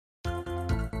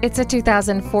It's a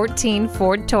 2014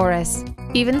 Ford Taurus.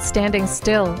 Even standing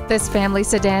still, this family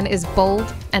sedan is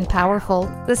bold and powerful.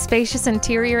 The spacious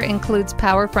interior includes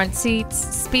power front seats,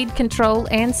 speed control,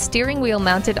 and steering wheel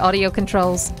mounted audio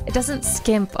controls. It doesn't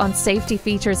skimp on safety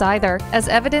features either, as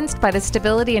evidenced by the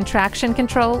stability and traction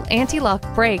control, anti-lock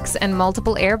brakes, and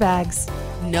multiple airbags.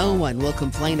 No one will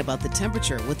complain about the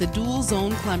temperature with the dual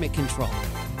zone climate control.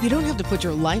 You don't have to put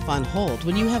your life on hold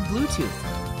when you have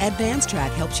Bluetooth. Advanced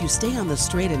Track helps you stay on the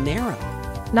straight and narrow.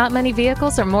 Not many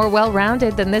vehicles are more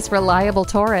well-rounded than this reliable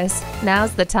Taurus.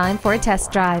 Now's the time for a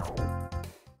test drive.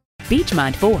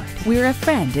 Beechmont Ford, we're a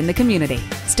friend in the community.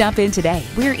 Stop in today.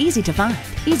 We're easy to find,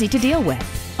 easy to deal with.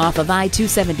 Off of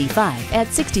I-275 at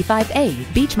 65A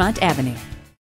Beechmont Avenue.